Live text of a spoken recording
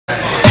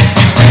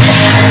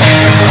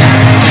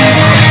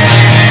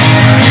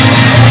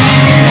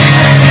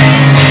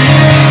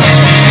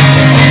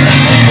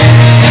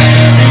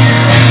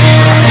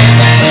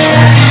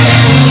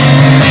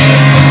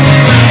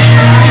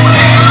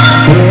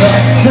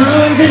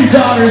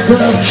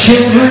scores of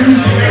children.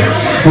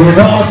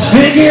 We're all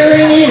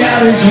figuring it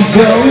out as we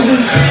go.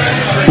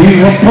 We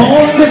were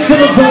born to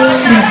fill a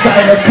void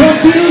inside our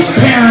confused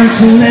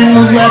parents, and then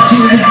we're left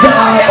here to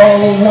die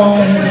all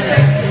alone.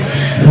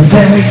 And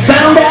then we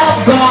found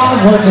out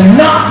God was a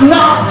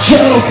knock-knock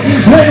joke.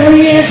 When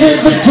we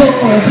entered the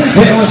door,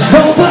 there was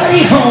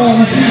nobody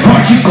home.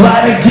 Aren't you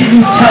glad I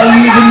didn't tell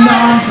you the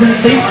nonsense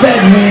they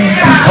fed me,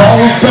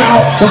 all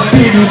about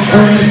forbidden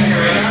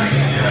fruit?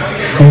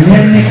 And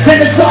then they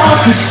sent us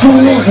off to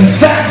schools and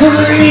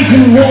factories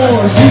and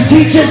wars,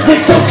 teach us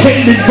it's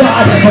okay to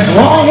die as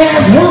long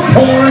as we're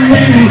poor. And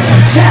then you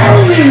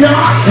tell me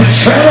not to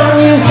tread on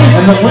you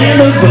in the land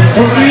of the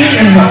free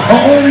and the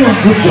home of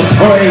the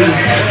depraved.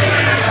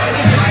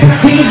 But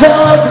these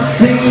are the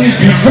things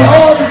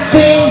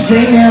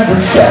they never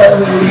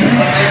tell you.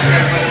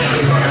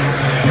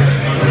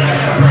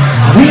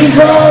 These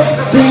are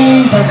the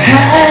things I've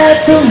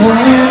had to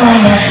learn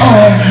on my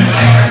own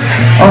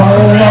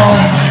all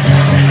along.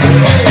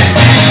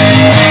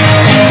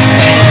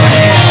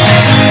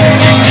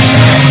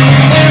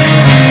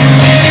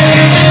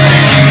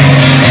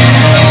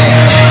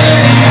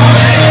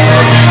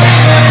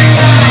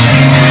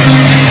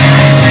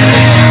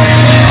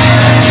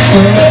 So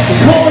let the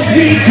boys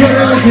be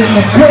girls and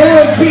the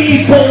girls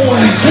be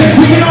boys.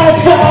 We can all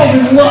fall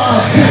in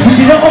love, we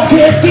can all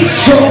get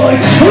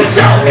destroyed. We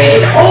don't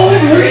need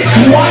old rich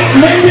white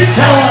men to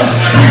tell us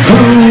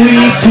who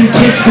we can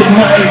kiss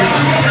goodnight.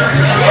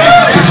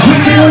 Cause we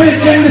can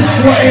listen to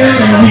Slayer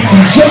and we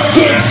can just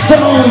get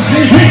stoned.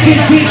 We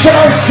can teach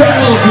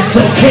ourselves it's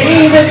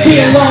okay to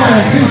be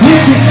alone. We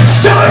can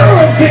start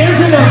our bands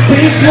in our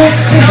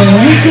basements,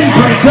 and we can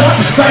break up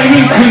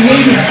citing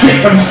creative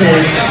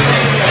differences.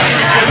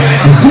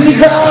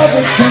 These are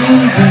the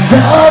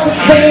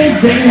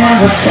things they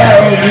never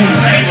tell you.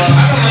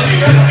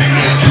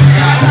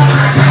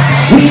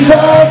 These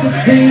are the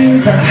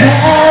things I've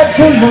had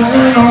to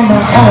learn on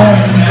my own.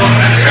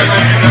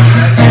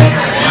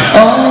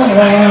 All on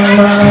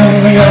my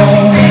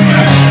own.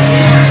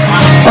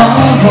 All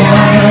on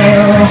my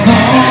own.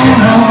 All on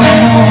my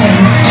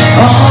own.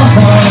 All on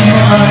my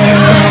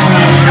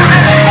own.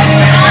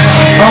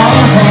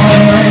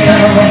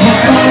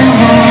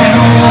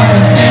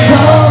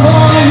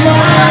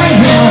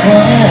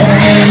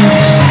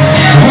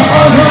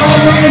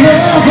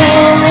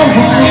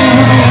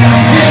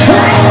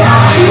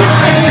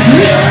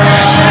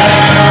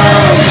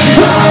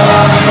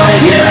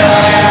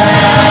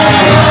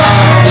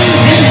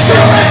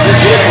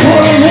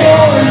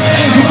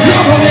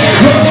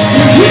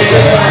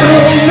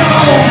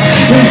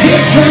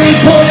 History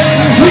books,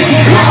 we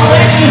can call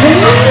it a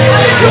new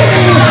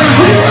beginning.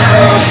 We want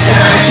a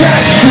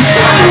soundtrack, this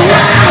time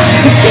around,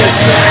 let's get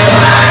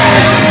started.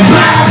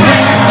 Blah,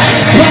 blah,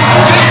 blah,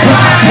 blah,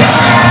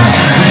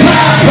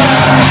 blah, blah,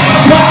 blah,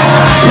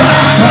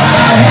 blah,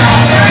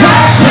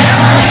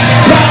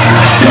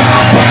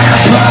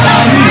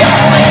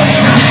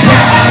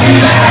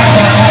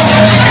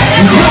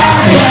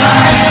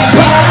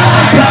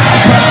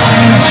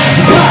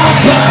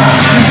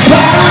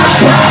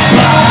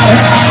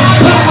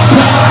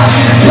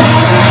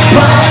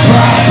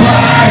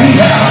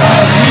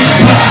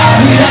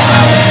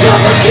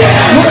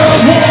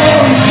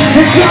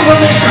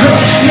 government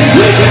crooks.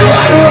 We can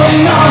write our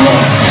own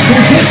novels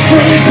and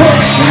history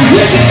books.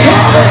 We can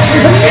call this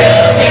a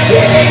new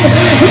beginning.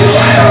 We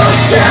write our own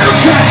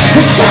soundtrack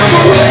this time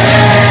around.